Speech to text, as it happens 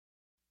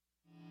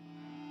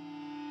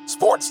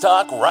Sports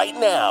Talk right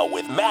now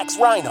with Max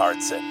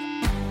Reinhardtson.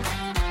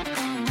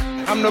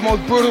 I'm the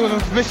most brutal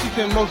and vicious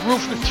and most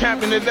ruthless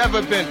champion there's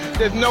ever been.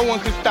 There's no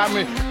one can stop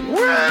me.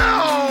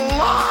 Will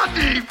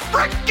Lottie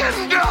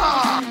freaking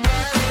God!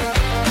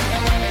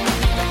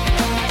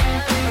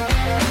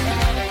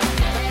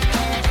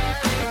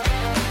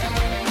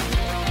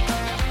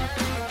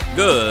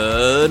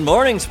 Good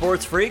morning,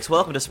 sports freaks.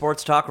 Welcome to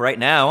Sports Talk right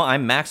now.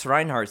 I'm Max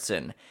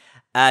Reinhardtson.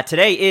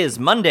 Today is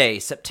Monday,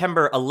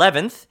 September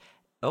 11th.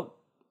 Oh,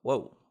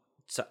 whoa.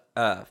 So,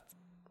 sorry,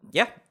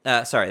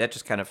 that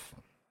just kind of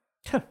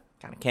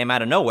came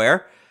out of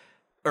nowhere.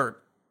 Sure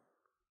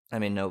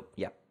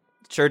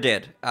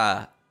did.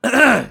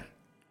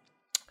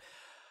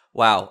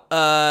 Wow.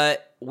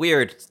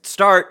 Weird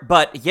start,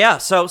 but yeah,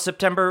 so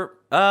September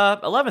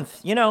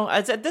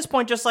 11th, at this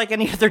point, just like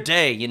any other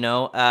day,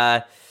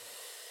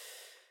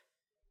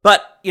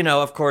 But,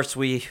 of course,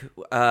 you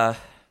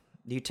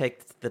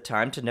take the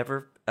time to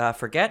never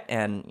forget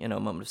and, a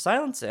moment of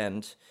silence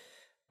and,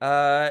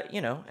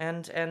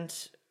 and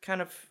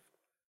kind of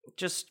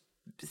just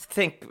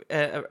think,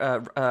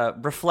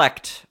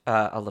 reflect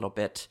a little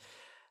bit.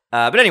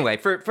 But anyway,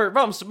 for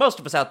most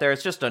of us out there,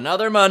 it's just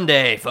another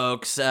Monday,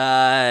 folks.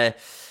 We're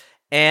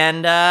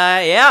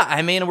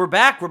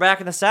back. We're back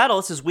in the saddle.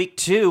 This is week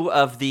 2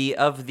 of the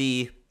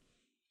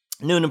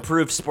new and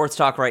improved Sports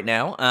Talk right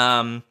now.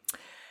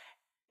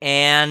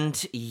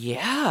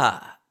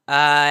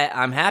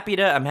 I'm happy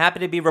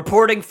to be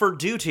reporting for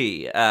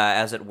duty,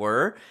 as it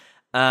were.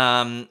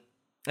 So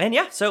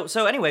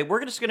anyway,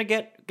 we're just gonna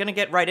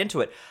get right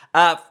into it.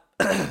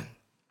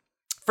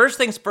 First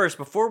things first,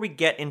 before we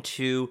get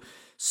into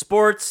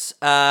sports,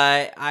 people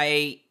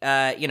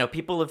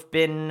have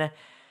been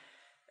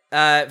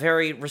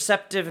very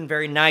receptive and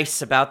very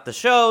nice about the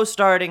show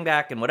starting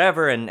back and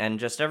whatever, and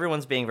just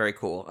everyone's being very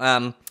cool.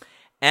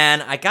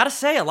 And I gotta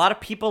say, a lot of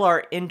people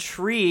are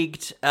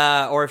intrigued,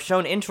 or have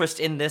shown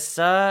interest in this,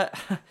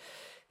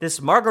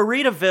 this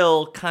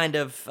Margaritaville kind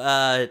of,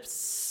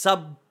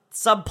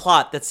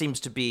 subplot that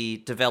seems to be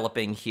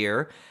developing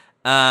here.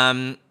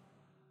 Of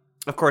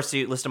course,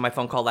 you listened to my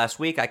phone call last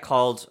week. I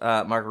called,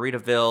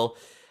 Margaritaville,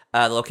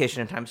 the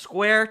location in Times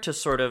Square, to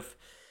sort of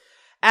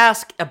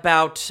ask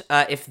about,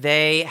 if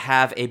they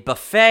have a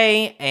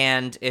buffet,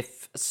 and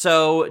if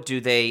so,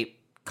 do they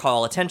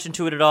call attention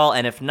to it at all,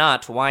 and if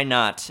not, why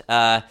not?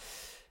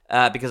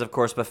 Because, of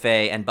course,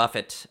 buffet and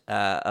Buffett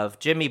of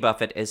Jimmy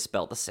Buffett is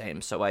spelled the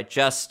same, so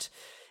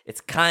it's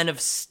kind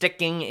of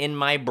sticking in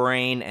my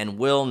brain and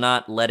will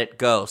not let it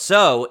go.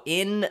 So,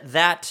 in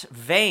that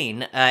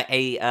vein,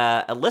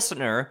 a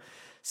listener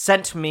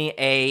sent me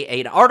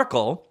an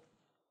article.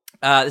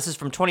 This is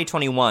from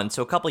 2021,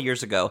 so a couple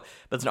years ago,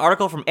 but it's an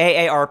article from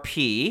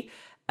AARP.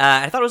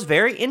 I thought it was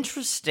very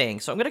interesting,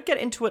 so I'm going to get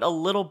into it a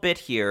little bit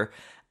here.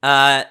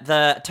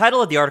 The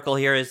title of the article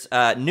here is,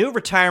 New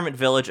Retirement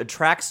Village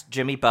Attracts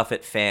Jimmy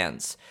Buffett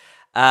Fans.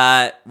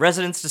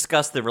 Residents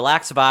discuss the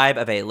relaxed vibe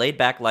of a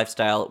laid-back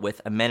lifestyle with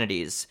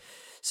amenities.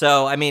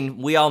 So, I mean,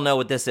 we all know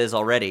what this is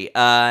already.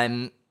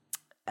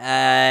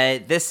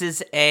 This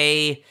is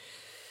a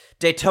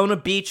Daytona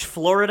Beach,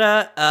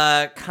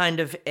 Florida, kind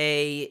of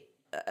a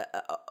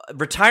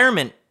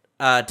retirement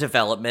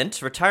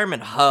development,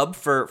 retirement hub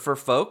for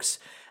folks,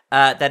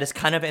 that is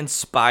kind of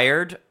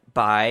inspired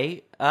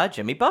by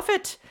Jimmy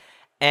Buffett.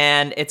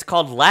 And it's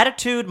called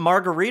Latitude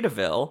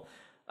Margaritaville,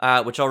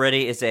 which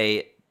already is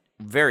a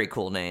very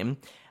cool name.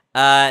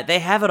 They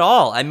have it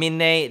all. I mean,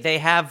 they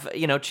have,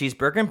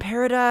 cheeseburger in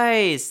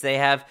paradise. They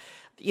have,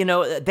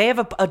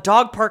 a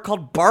dog park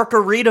called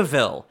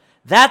Barkaritaville.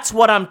 That's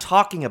what I'm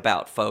talking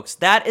about, folks.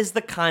 That is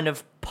the kind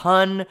of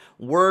pun,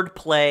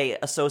 wordplay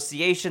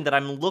association that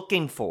I'm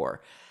looking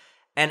for.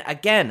 And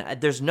again,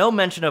 there's no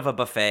mention of a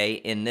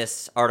buffet in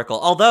this article,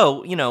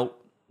 although,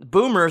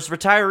 boomers,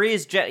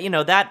 retirees,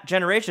 that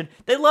generation,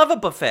 they love a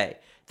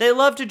buffet. They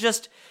love to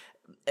just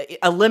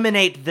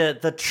eliminate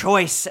the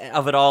choice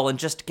of it all and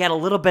just get a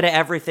little bit of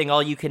everything,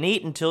 all you can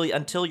eat,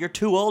 until you're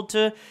too old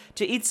to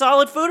eat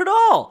solid food at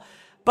all.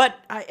 But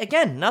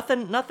again,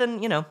 nothing.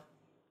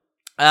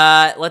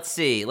 Let's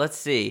see.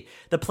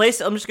 The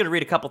place, I'm just going to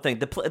read a couple things.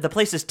 The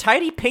place is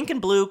tidy, pink and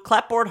blue,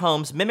 clapboard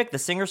homes mimic the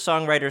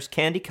singer-songwriter's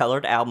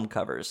candy-colored album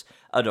covers.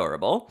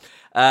 Adorable.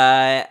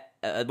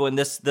 When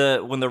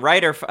the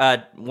writer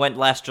went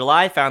last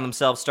July, found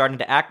themselves starting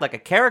to act like a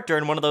character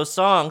in one of those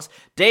songs,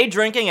 day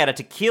drinking at a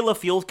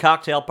tequila-fueled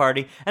cocktail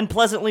party, and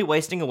pleasantly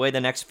wasting away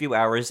the next few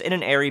hours in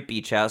an airy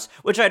beach house,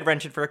 which I'd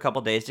rented for a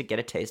couple days to get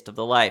a taste of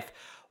the life.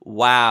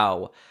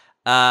 Wow.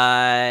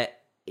 There's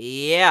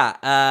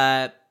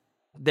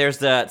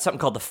something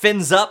called the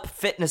Fins Up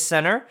Fitness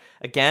Center.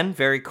 Again,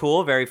 very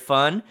cool, very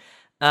fun.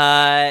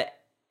 I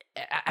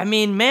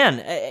mean,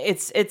 man,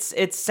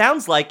 it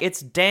sounds like it's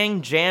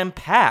dang jam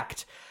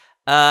packed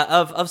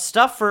of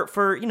stuff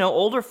for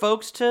older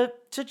folks to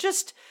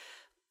just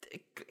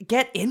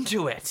get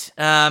into it.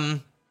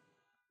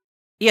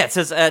 It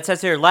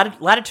says here,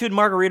 Latitude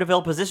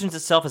Margaritaville positions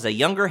itself as a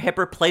younger,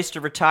 hipper place to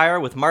retire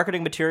with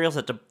marketing materials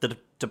that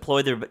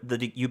deploy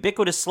the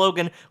ubiquitous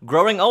slogan,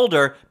 growing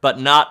older, but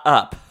not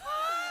up.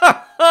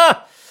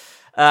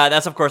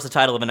 That's, of course, the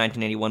title of a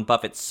 1981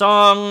 Buffett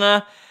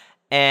song.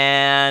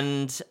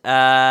 And,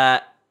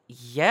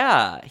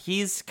 yeah,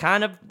 he's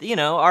kind of,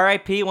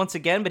 R.I.P. once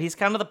again, but he's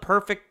kind of the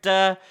perfect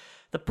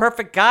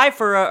guy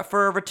for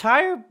a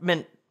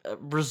retirement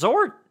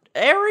resort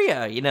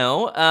area,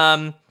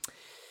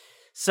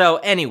 So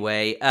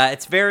anyway,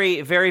 it's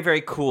very, very,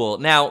 very cool.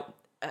 Now,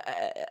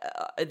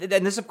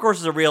 and this, of course,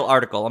 is a real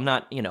article. I'm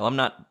not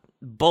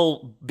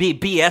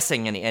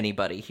BSing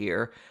anybody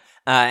here.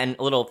 And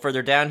a little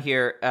further down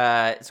here,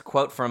 it's a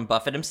quote from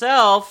Buffett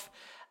himself.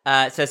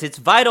 It says, "It's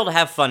vital to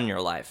have fun in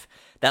your life.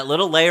 That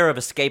little layer of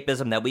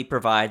escapism that we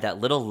provide, that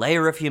little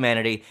layer of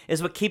humanity,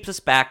 is what keeps us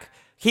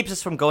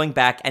from going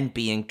back and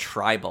being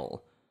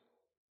tribal."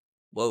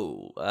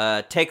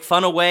 Whoa. Take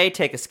fun away,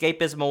 take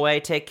escapism away,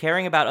 take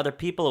caring about other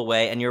people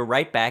away, and you're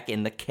right back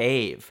in the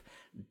cave.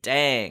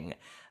 Dang.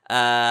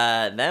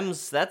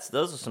 Those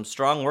are some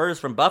strong words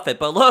from Buffett,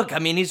 but look, I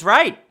mean, he's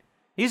right.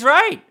 He's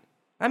right.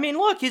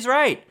 He's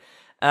right.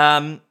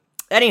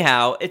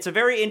 Anyhow, it's a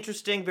very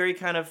interesting, very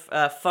kind of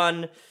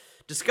fun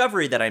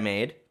discovery that I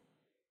made,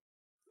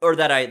 or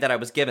that I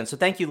was given. So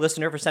thank you,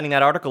 listener, for sending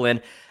that article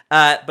in.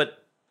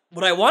 But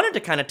what I wanted to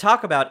kind of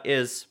talk about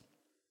is,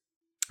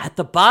 at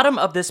the bottom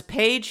of this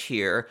page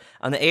here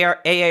on the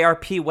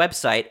AARP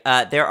website,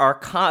 there are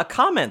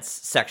comments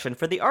section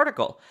for the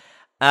article.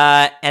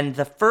 And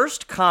the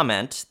first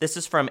comment, this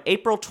is from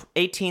April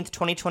 18th,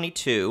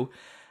 2022.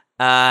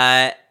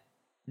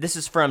 This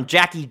is from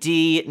Jackie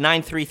D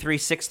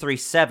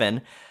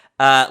 933637.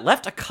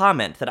 Left a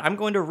comment that I'm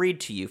going to read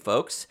to you,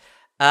 folks,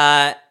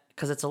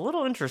 because it's a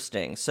little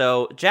interesting.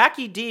 So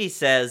Jackie D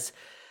says,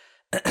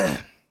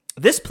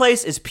 "This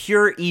place is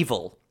pure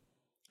evil,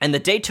 and the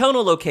Daytona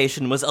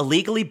location was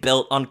illegally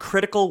built on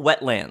critical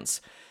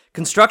wetlands.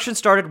 Construction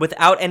started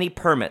without any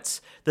permits.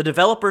 The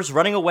developers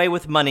running away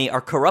with money are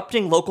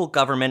corrupting local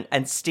government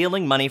and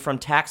stealing money from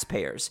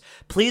taxpayers.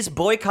 Please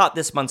boycott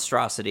this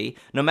monstrosity,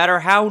 no matter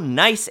how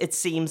nice it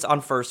seems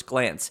on first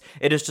glance.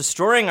 It is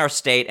destroying our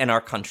state and our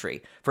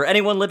country. For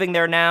anyone living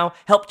there now,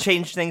 help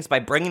change things by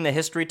bringing the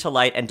history to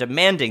light and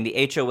demanding the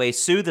HOA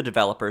sue the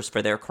developers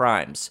for their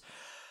crimes."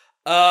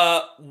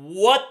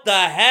 What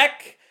the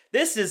heck?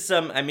 This is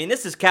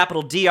this is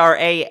capital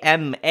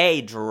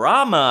DRAMA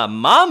drama,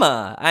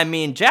 mama.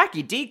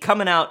 Jackie D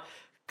coming out,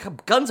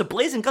 guns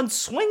a-blazing, guns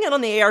swinging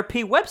on the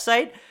ARP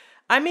website.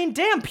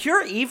 Damn,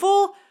 pure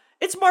evil?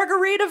 It's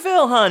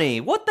Margaritaville,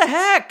 honey. What the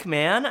heck,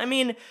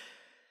 man?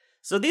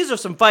 So these are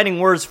some fighting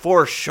words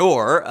for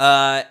sure,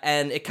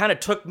 and it kind of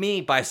took me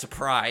by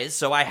surprise,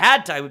 so I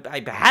had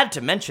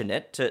to mention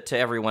it to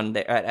everyone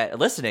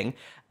listening.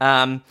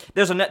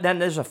 There's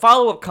a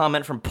follow-up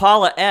comment from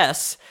Paula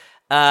S.,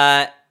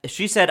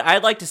 she said,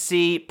 "I'd like to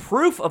see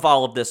proof of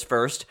all of this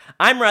first.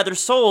 I'm rather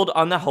sold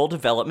on the whole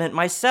development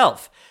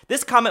myself."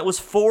 This comment was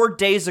 4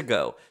 days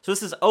ago. So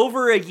this is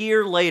over a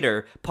year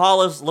later.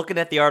 Paula's looking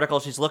at the article.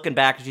 She's looking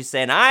back and she's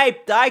saying, I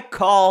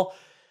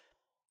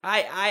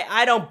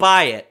don't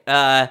buy it.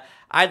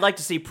 I'd like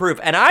to see proof.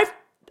 And I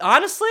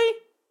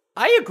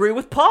agree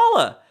with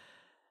Paula.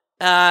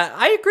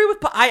 I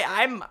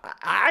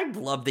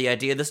love the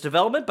idea of this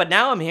development, but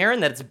now I'm hearing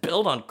that it's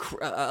built on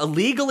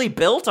illegally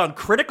built on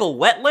critical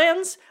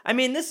wetlands.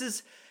 This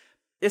is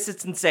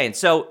insane.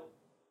 So,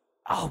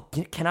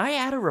 can I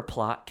add a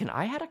reply? Can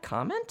I add a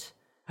comment?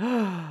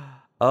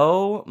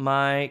 Oh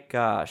my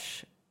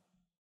gosh.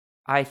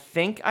 I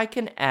think I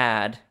can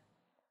add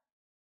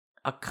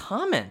a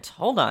comment.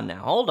 Hold on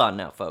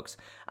now, folks.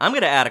 I'm going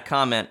to add a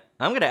comment.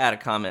 I'm going to add a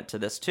comment to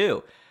this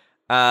too.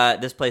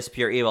 This place is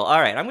pure evil. All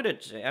right, I'm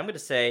gonna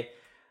say,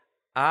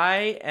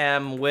 I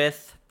am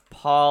with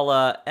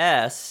Paula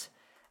S.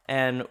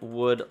 and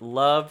would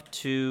love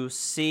to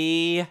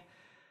see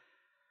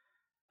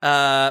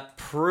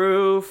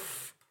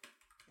proof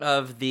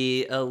of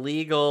the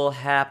illegal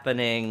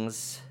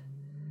happenings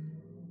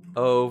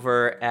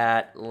over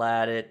at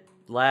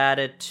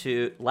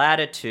Latitude,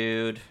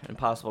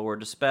 impossible word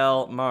to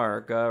spell,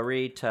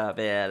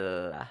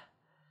 Margaritaville.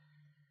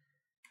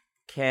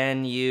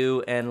 Can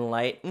you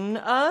enlighten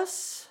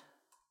us?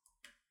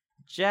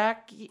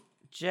 Jackie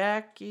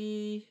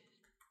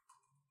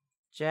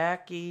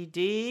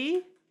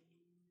D?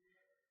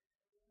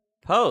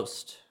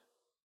 Post.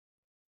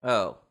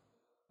 Oh.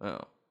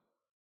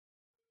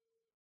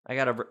 I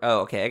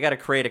gotta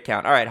create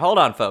account. All right, hold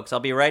on, folks. I'll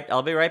be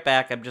right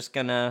back. I'm just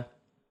gonna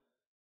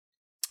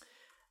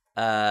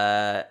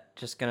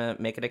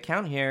make an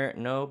account here.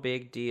 No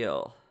big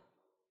deal.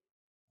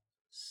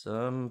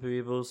 Some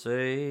people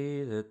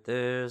say that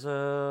there's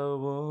a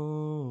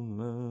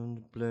woman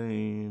to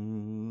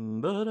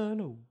blame, but I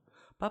know.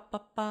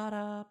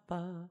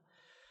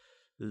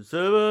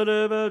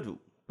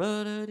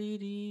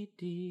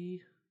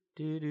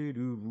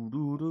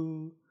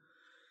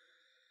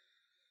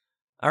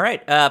 All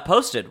right,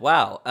 posted.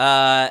 Wow.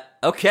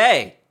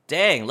 Okay.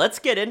 Dang. Let's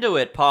get into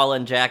it, Paul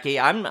and Jackie.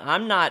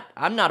 I'm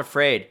not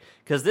afraid,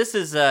 because this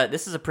is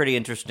a pretty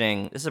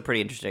interesting.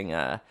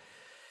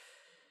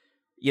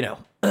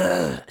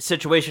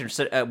 situation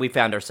we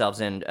found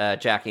ourselves in,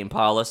 Jackie and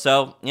Paula.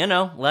 So,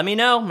 let me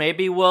know.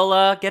 Maybe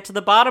we'll get to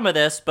the bottom of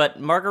this. But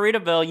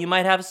Margaritaville, you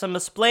might have some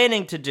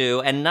explaining to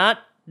do, and not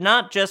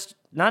just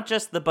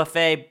the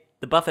Buffett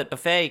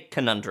buffet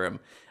conundrum.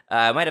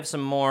 I might have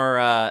some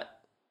more,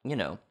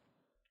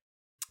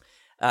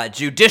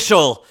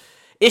 judicial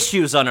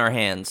issues on our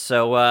hands.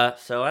 So I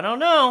don't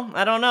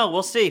know.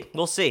 We'll see.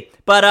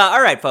 But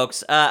all right,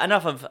 folks.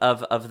 Enough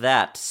of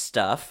that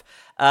stuff.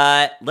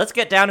 Let's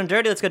get down and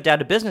dirty. Let's get down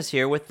to business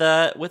here with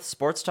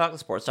sports talk. The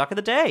sports talk of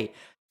the day.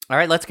 All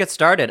right, let's get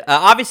started.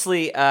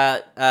 Obviously,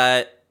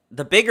 the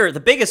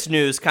biggest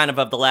news kind of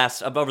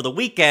over the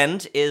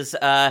weekend is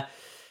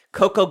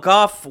Coco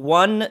Gauff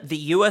won the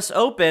U.S.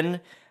 Open.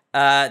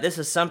 This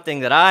is something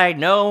that I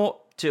know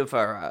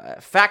for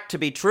a fact to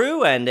be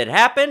true, and it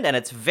happened, and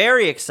it's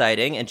very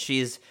exciting. And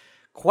she's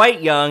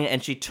quite young,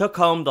 and she took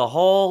home the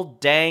whole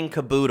dang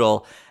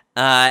caboodle.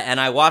 And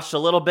I watched a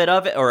little bit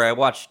of it, or I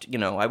watched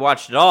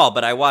it all,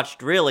 but I watched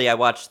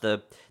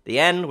the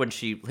end when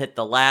she hit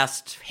the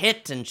last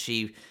hit and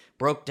she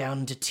broke down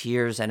into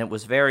tears, and it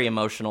was very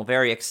emotional,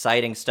 very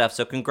exciting stuff.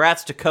 So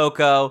congrats to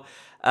Coco.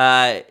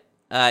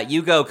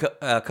 You go,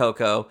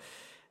 Coco.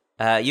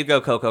 You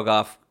go, Coco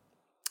Gauff.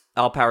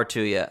 All power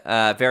to you.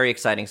 Very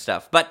exciting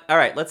stuff. But all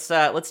right,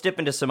 let's dip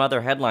into some other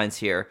headlines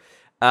here.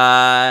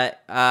 All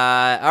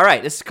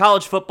right, this is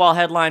college football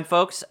headline,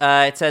 folks.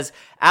 It says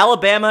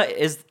Alabama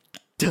is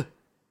the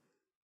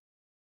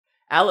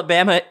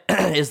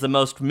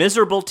most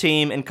miserable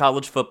team in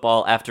college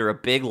football after a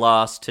big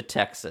loss to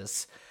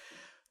Texas.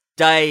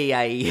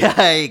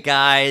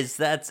 Guys,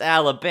 that's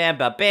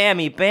Alabama.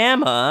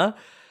 Bama.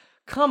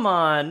 Come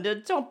on,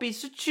 don't be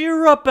so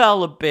cheer up,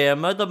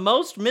 Alabama. The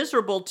most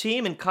miserable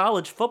team in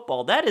college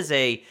football. That is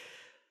a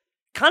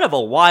kind of a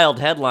wild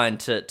headline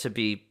to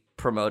be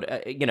promoted.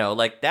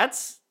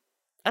 That's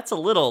a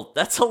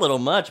little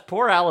much.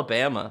 Poor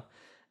Alabama.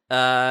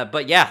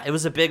 But yeah, it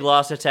was a big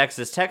loss to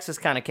Texas. Texas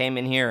kind of came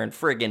in here and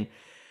friggin'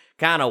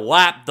 kind of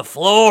wiped the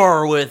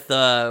floor with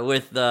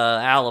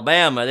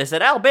Alabama. They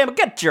said, Alabama,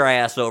 get your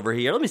ass over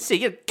here. Let me see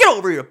you. Get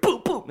over here.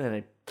 Boom, boom. And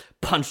they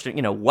punched it,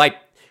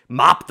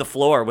 mopped the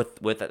floor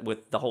with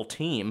the whole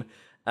team.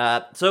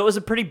 So it was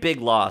a pretty big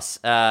loss.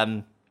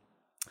 But,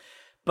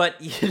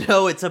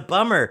 it's a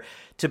bummer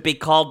to be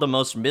called the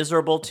most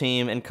miserable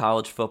team in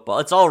college football.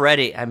 It's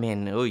already,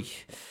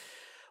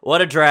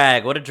 what a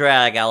drag,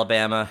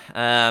 Alabama.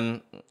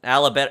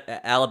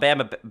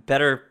 Alabama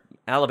better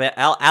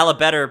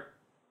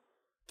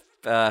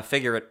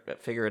figure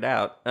it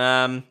out.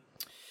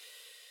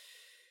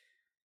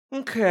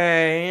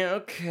 Okay.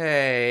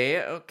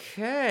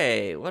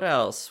 What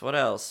else?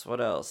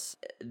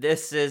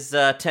 This is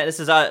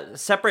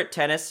separate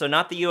tennis, so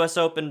not the U.S.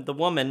 Open, the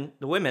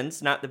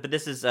women's, but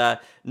this is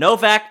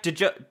Novak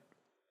Here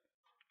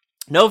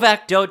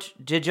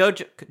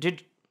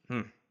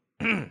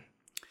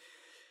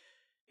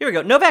we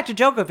go. Novak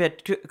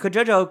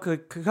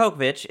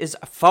Djokovic is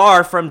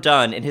far from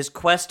done in his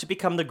quest to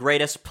become the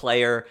greatest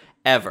player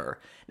ever.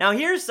 Now,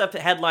 here's a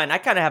headline. I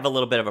kind of have a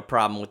little bit of a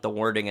problem with the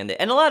wording, and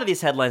a lot of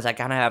these headlines, I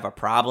kind of have a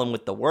problem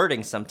with the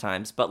wording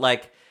sometimes. But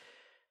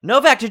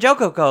Novak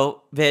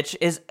Djokovic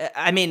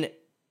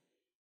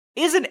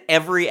isn't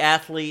every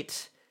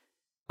athlete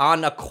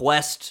on a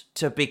quest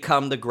to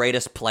become the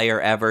greatest player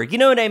ever? You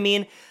know what I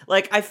mean?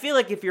 I feel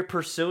like if you're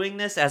pursuing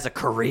this as a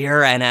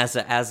career and as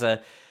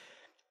a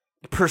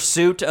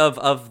pursuit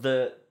of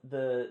the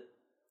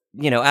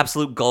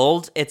absolute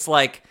gold, it's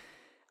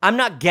I'm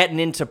not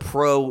getting into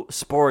pro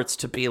sports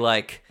to be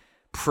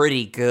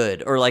pretty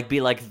good or be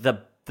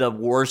the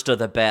worst of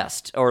the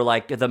best or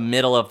the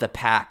middle of the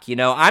pack.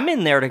 I'm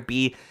in there to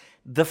be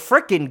the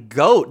freaking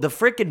GOAT, the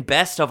freaking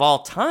best of all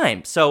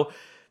time. So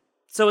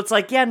it's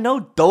no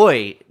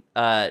doy.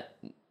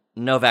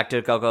 Novak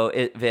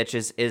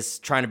Djokovic is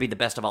trying to be the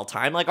best of all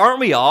time. Aren't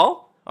we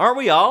all?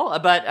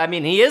 But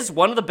he is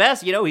one of the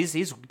best.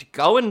 He's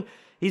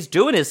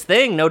doing his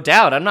thing, no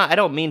doubt. I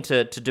don't mean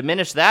to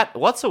diminish that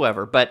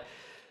whatsoever. But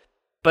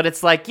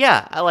it's no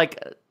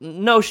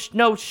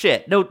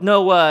shit, no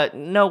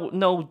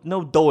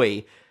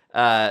doy.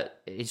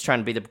 He's trying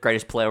to be the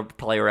greatest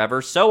player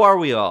ever. So are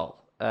we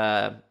all.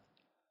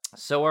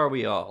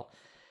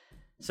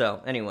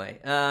 So anyway,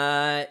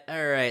 all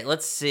right.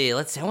 Let's see.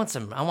 I want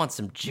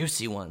some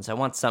juicy ones. I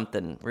want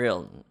something a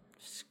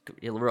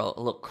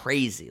little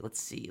crazy.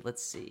 Let's see.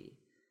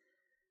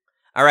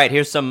 All right,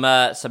 here's some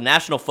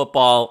national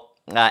football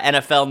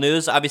NFL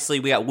news. Obviously,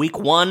 we got week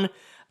 1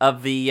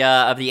 of the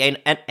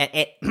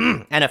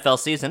NFL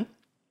season.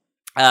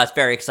 It's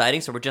very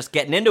exciting. So we're just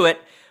getting into it.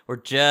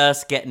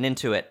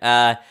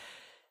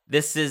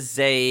 This is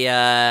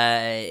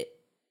a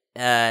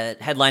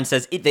headline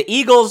says the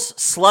Eagles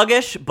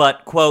sluggish,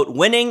 but quote,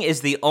 winning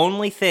is the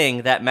only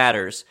thing that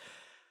matters.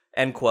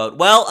 End quote.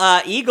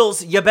 Well,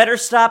 Eagles, you better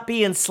stop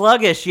being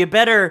sluggish. You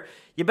better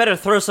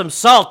throw some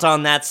salt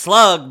on that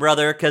slug,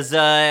 brother. Because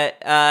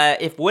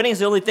if winning is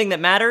the only thing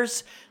that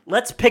matters,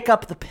 let's pick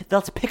up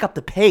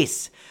the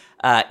pace.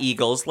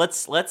 Eagles.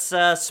 Let's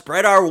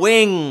spread our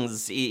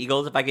wings,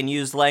 Eagles. If I can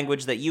use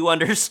language that you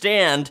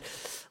understand,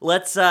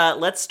 let's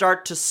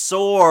start to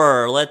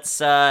soar. Let's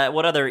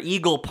what other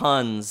Eagle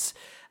puns?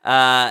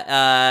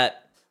 Let's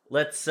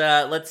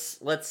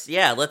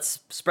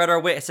spread our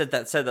wings. I said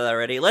that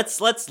already.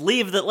 Let's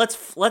leave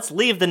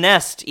the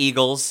nest,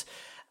 Eagles.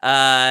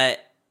 Let's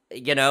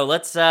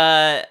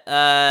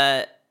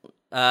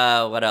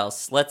what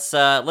else? Let's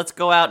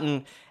go out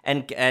and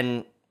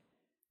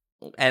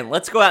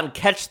let's go out and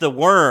catch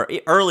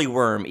the early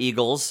worm,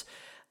 Eagles.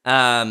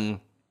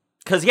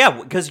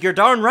 Because you're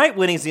darn right,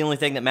 winning's the only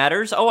thing that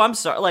matters. Oh, I'm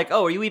sorry.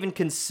 Are you even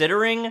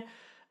considering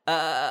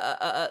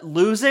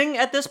losing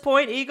at this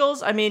point,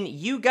 Eagles? I mean,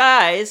 you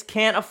guys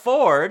can't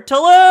afford to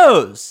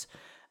lose.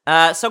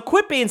 So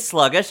quit being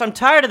sluggish. I'm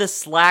tired of this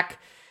slack.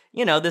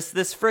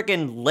 This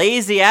freaking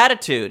lazy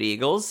attitude,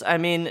 Eagles. I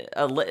mean,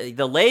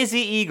 the lazy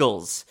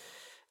Eagles.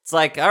 It's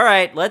like, all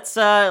right, let's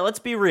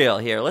be real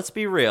here. Let's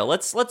be real.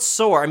 Let's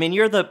soar. I mean,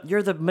 you're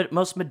the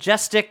most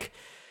majestic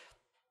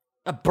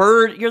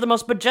bird. You're the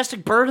most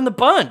majestic bird in the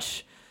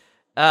bunch.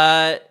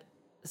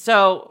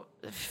 So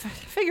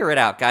figure it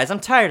out, guys. I'm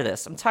tired of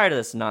this. I'm tired of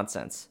this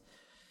nonsense.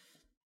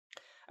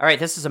 All right,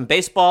 this is some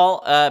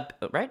baseball.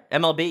 Right?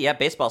 MLB, yeah,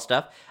 baseball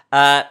stuff.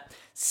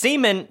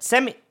 Semien.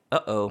 Semien.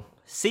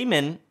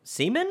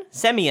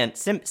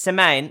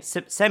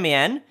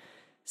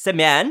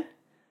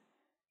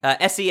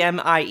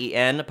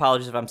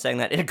 Apologies if I'm saying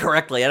that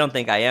incorrectly. I don't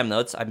think I am,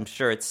 though. I'm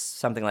sure it's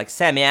something like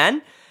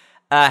Semien.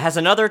 Has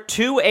another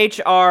 2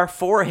 HR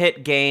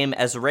 4-hit game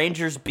as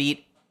Rangers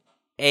beat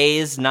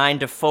A's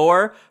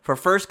 9-4 for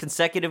first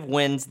consecutive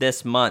wins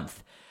this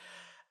month.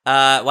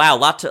 Wow,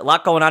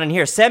 lot going on in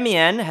here.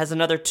 Semien has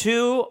another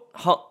 2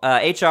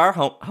 HR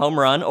home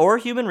run or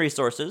human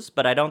resources,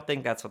 but I don't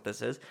think that's what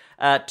this is.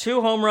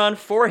 2 home run,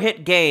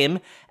 4-hit game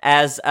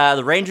as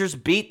the Rangers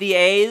beat the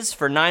A's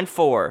for 9-4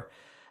 for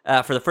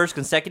the first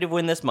consecutive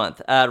win this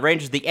month.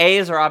 The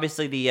A's are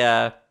obviously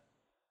the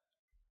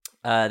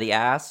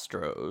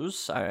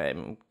Astros.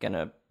 I'm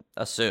gonna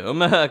assume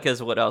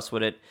because what else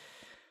would it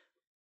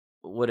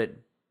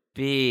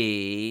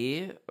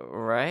be?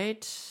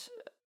 Right?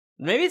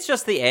 Maybe it's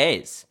just the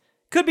A's.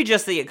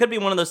 It could be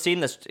one of those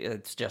teams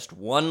it's just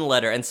one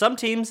letter. And some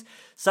teams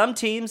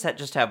that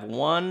just have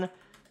one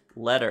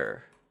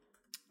letter,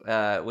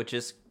 which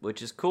is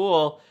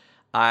cool,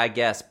 I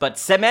guess. But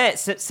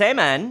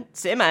Semien,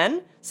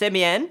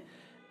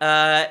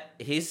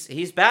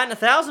 he's batting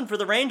 1,000 for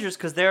the Rangers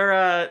because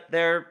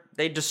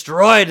they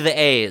destroyed the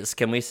A's.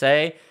 Can we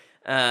say?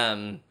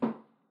 I'm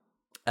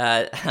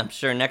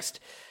sure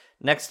next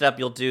up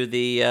you'll do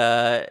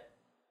the.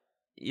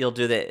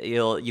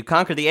 You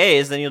conquer the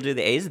A's, then you'll do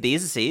the A's, the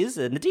B's, the C's,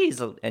 and the D's,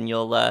 and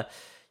you'll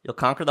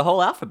conquer the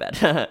whole alphabet.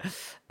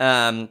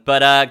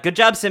 But good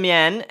job,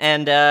 Semien,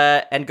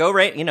 and go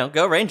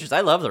Rangers. I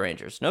love the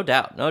Rangers, no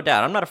doubt.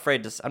 I'm not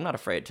afraid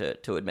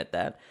to admit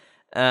that.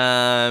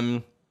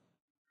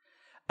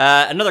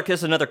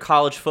 Another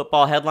college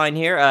football headline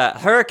here.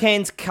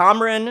 Hurricanes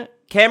Cameron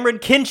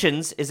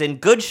Kinchens is in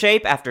good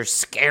shape after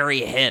scary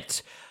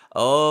hit.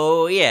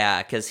 Oh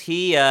yeah, because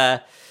he.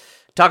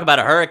 Talk about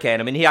a hurricane.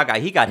 I mean, he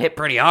got hit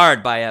pretty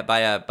hard by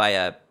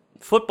a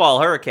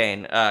football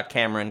hurricane.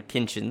 Cameron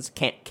Kinchens,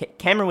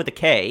 Cameron with a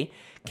K,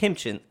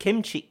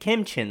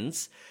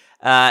 Kinchens.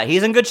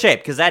 He's in good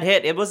shape because that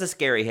hit. It was a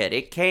scary hit.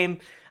 It came.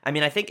 I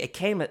mean, I think it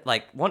came at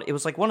It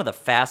was like one of the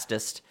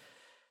fastest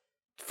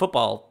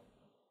football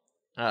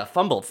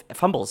fumbles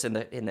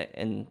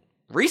in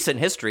recent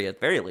history, at the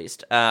very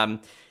least.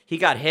 He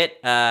got hit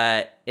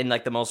in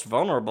like the most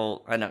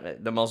vulnerable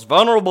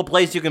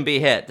place you can be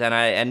hit,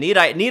 and need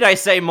I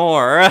say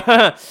more?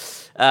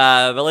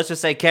 But let's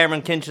just say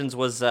Cameron Kinchens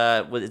was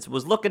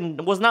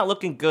not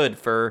looking good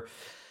for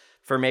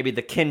maybe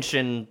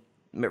Camden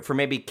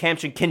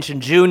Kinchin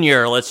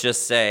Jr. Let's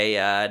just say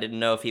I didn't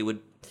know if he would,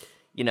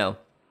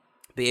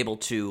 be able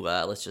to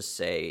let's just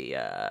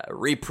say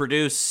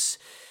reproduce.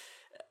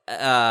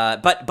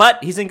 But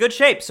he's in good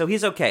shape, so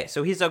he's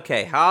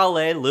okay.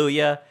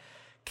 Hallelujah.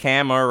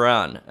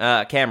 Cameron.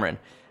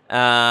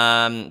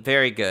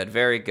 Very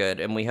good.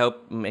 And we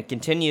hope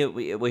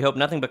we hope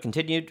nothing but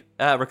continued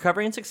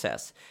recovery and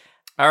success.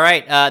 All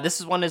right. This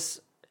is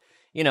it's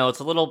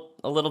a little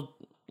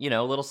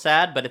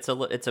sad, but it's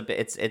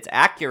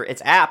accurate,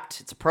 it's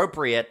apt, it's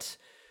appropriate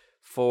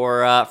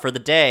for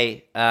the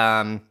day.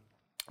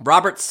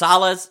 Robert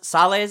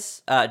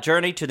Saleh's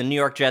journey to the New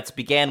York Jets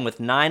began with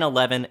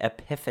 9/11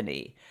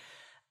 epiphany.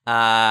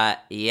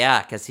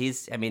 Because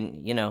he's a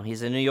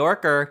New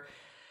Yorker.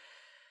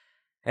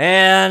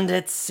 And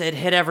it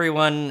hit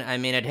everyone. I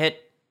mean, it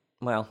hit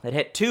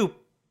 2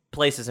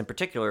 places in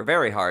particular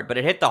very hard, but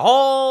it hit the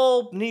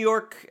whole New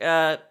York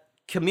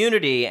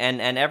community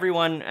and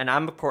everyone. And I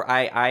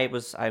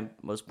was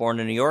born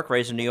in New York,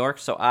 raised in New York,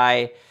 so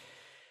I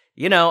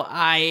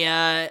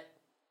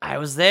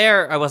was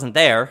there. I wasn't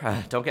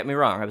there. Don't get me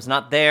wrong. I was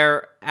not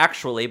there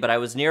actually, but I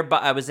was nearby.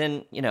 I was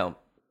in,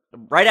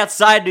 right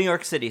outside New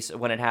York City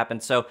when it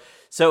happened. So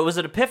it was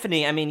an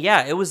epiphany. I mean,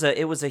 yeah, it was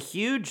a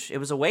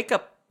wake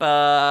up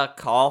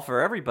call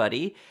for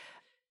everybody.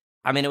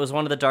 I mean, it was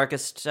one of the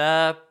darkest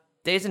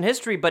days in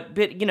history, but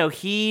you know,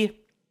 he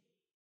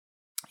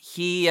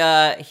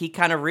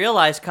kind of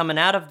realized coming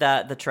out of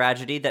the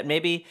tragedy that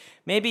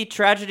maybe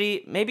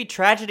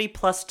tragedy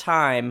plus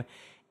time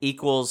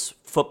equals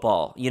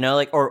football, you know,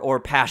 like or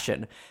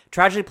passion.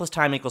 Tragedy plus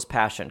time equals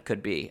passion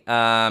could be.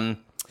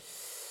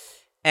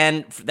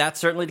 And that's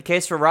certainly the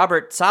case for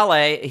Robert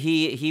Saleh.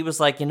 He was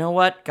like, you know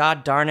what?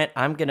 God darn it,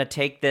 I'm gonna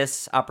take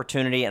this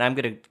opportunity and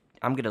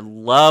I'm gonna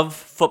love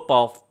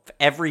football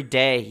every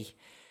day.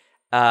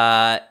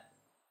 I'm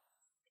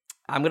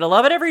gonna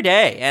love it every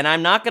day, and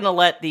I'm not gonna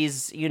let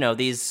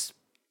these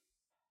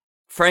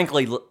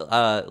frankly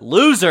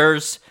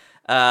losers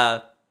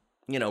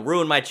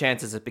ruin my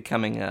chances of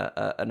becoming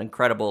an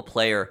incredible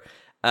player.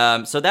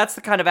 So that's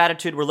the kind of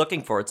attitude we're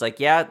looking for. It's like,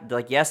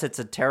 yes, it's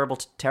a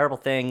terrible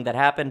thing that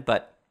happened,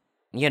 but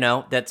you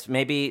know, that's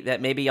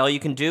maybe all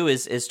you can do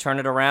is turn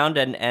it around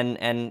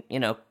and you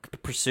know,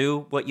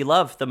 pursue what you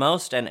love the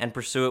most and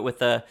pursue it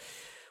with an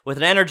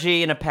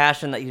energy and a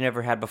passion that you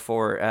never had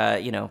before.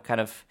 You know, kind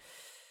of,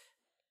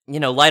 you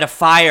know, light a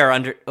fire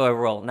under,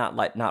 or well,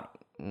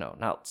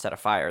 not set a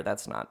fire.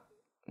 That's not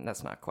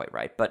quite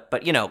right.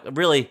 But you know,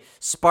 really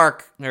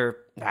spark or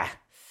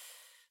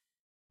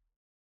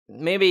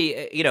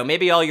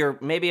maybe all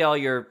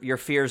your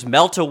fears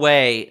melt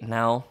away.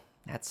 No,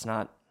 that's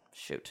not.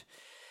 Shoot.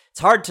 It's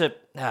hard to,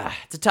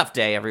 it's a tough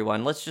day,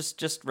 everyone. Let's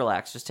just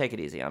relax. Just take it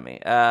easy on me.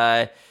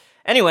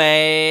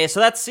 Anyway, so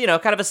that's, you know,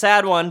 kind of a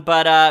sad one,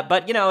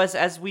 but you know,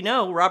 as we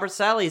know, Robert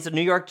Saleh is a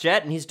New York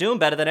Jet and he's doing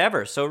better than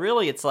ever. So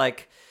really it's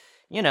like,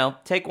 you know,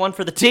 take one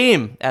for the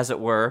team, as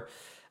it were.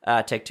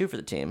 Take two for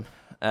the team.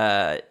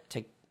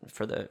 Take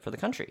for the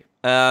country.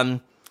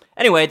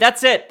 Anyway,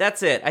 that's it.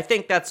 I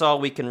think that's all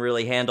we can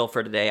really handle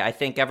for today. I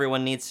think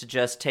everyone needs to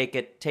just take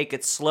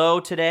it slow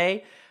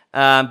today.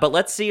 But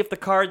let's see if the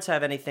cards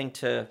have anything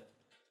to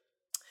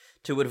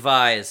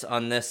advise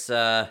on this,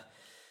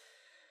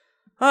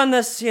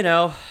 you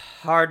know,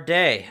 hard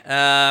day.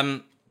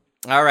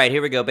 All right,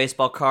 here we go.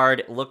 Baseball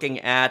card. We're looking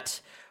at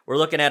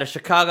a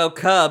Chicago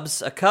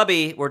Cubs, a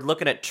Cubby. We're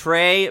looking at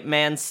Trey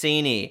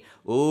Mancini.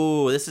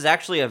 Ooh, this is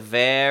actually a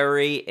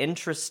very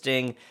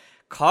interesting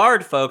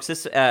card, folks.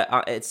 This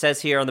it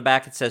says here on the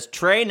back, it says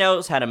Trey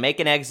knows how to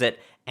make an exit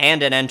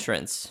and an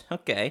entrance.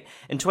 Okay.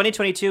 In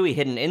 2022, he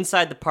hit an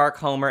inside-the-park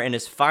homer in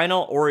his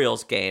final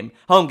Orioles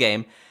home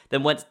game,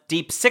 then went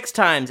deep 6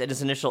 times in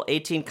his initial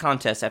 18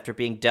 contests after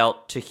being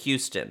dealt to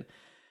Houston,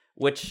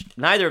 which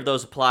neither of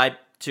those applied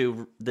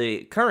to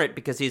the current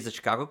because he's a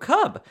Chicago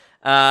Cub.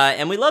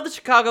 And we love the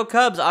Chicago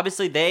Cubs.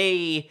 Obviously,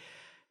 they're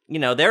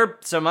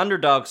some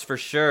underdogs for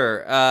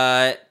sure.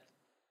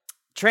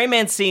 Trey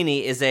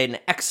Mancini is an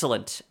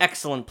excellent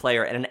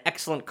player and an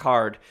excellent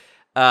card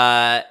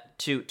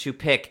to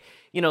pick.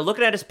 You know,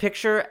 looking at his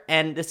picture,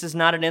 and this is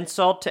not an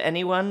insult to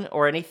anyone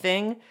or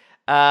anything,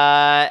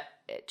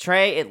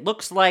 Trey, it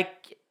looks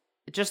like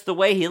just the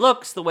way he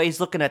looks, the way he's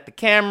looking at the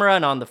camera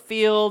and on the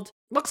field,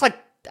 it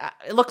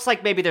looks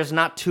like maybe there's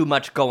not too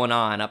much going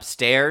on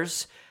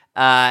upstairs.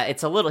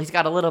 He's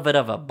got a little bit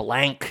of a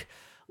blank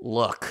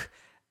look,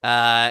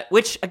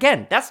 which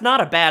again, that's not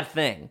a bad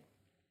thing.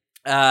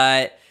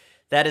 That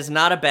is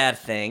not a bad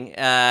thing.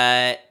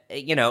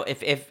 You know,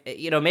 if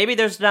you know, maybe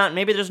there's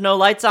no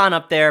lights on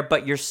up there,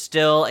 but you're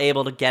still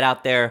able to get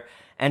out there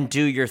and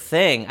do your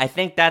thing. I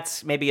think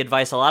that's maybe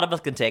advice a lot of us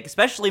can take,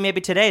 especially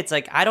maybe today. It's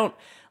like,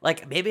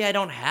 maybe I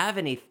don't have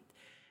any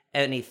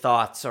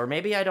thoughts, or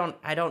maybe I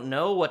don't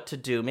know what to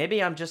do.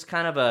 Maybe I'm just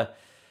kind of an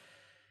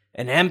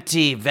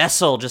empty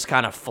vessel, just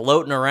kind of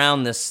floating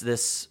around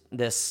this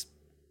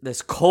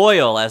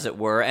coil, as it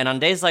were. And on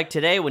days like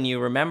today, when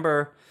you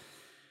remember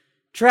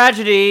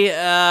tragedy,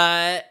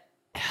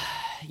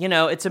 you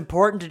know, it's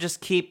important to just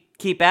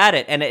keep at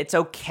it. And it's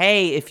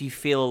okay if you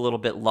feel a little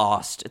bit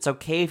lost. It's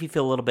okay if you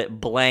feel a little bit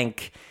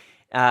blank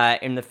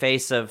in the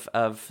face of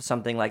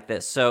something like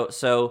this.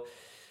 So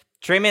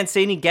Trey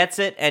Mancini gets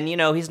it, and you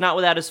know, he's not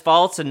without his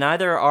faults, and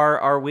neither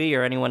are we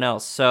or anyone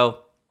else. So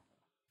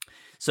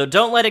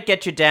don't let it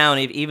get you down,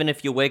 even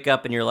if you wake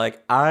up and you're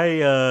like,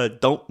 I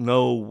don't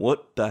know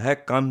what the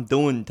heck I'm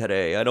doing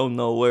today. I don't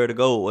know where to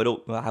go.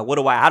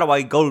 How do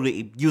I go to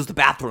use the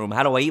bathroom?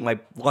 How do I eat my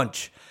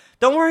lunch?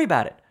 Don't worry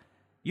about it.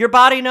 Your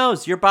body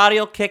knows. Your body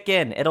will kick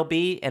in. It'll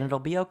be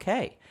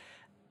okay.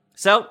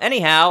 So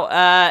anyhow,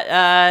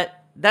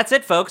 that's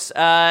it, folks.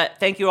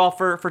 Thank you all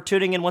for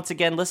tuning in once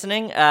again,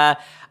 listening. I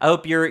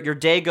hope your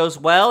day goes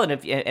well, and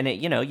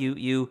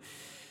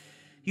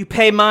you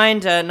pay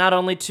mind not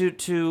only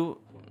to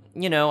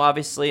you know,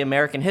 obviously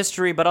American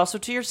history, but also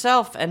to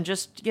yourself, and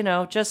just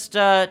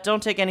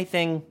don't take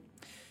anything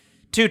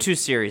too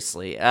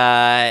seriously,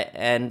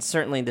 and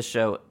certainly the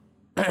show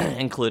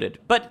included.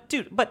 But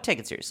take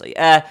it seriously.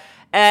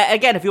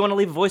 Again, if you want to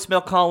leave a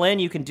voicemail call in,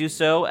 you can do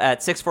so at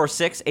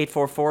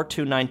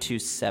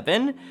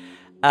 646-844-2927.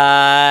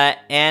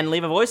 And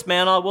leave a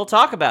voicemail. We'll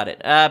talk about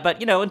it. But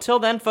you know, until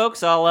then,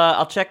 folks,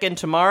 I'll check in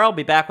tomorrow. I'll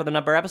be back with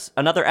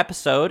another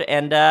episode.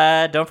 And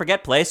don't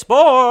forget, play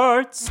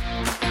sports.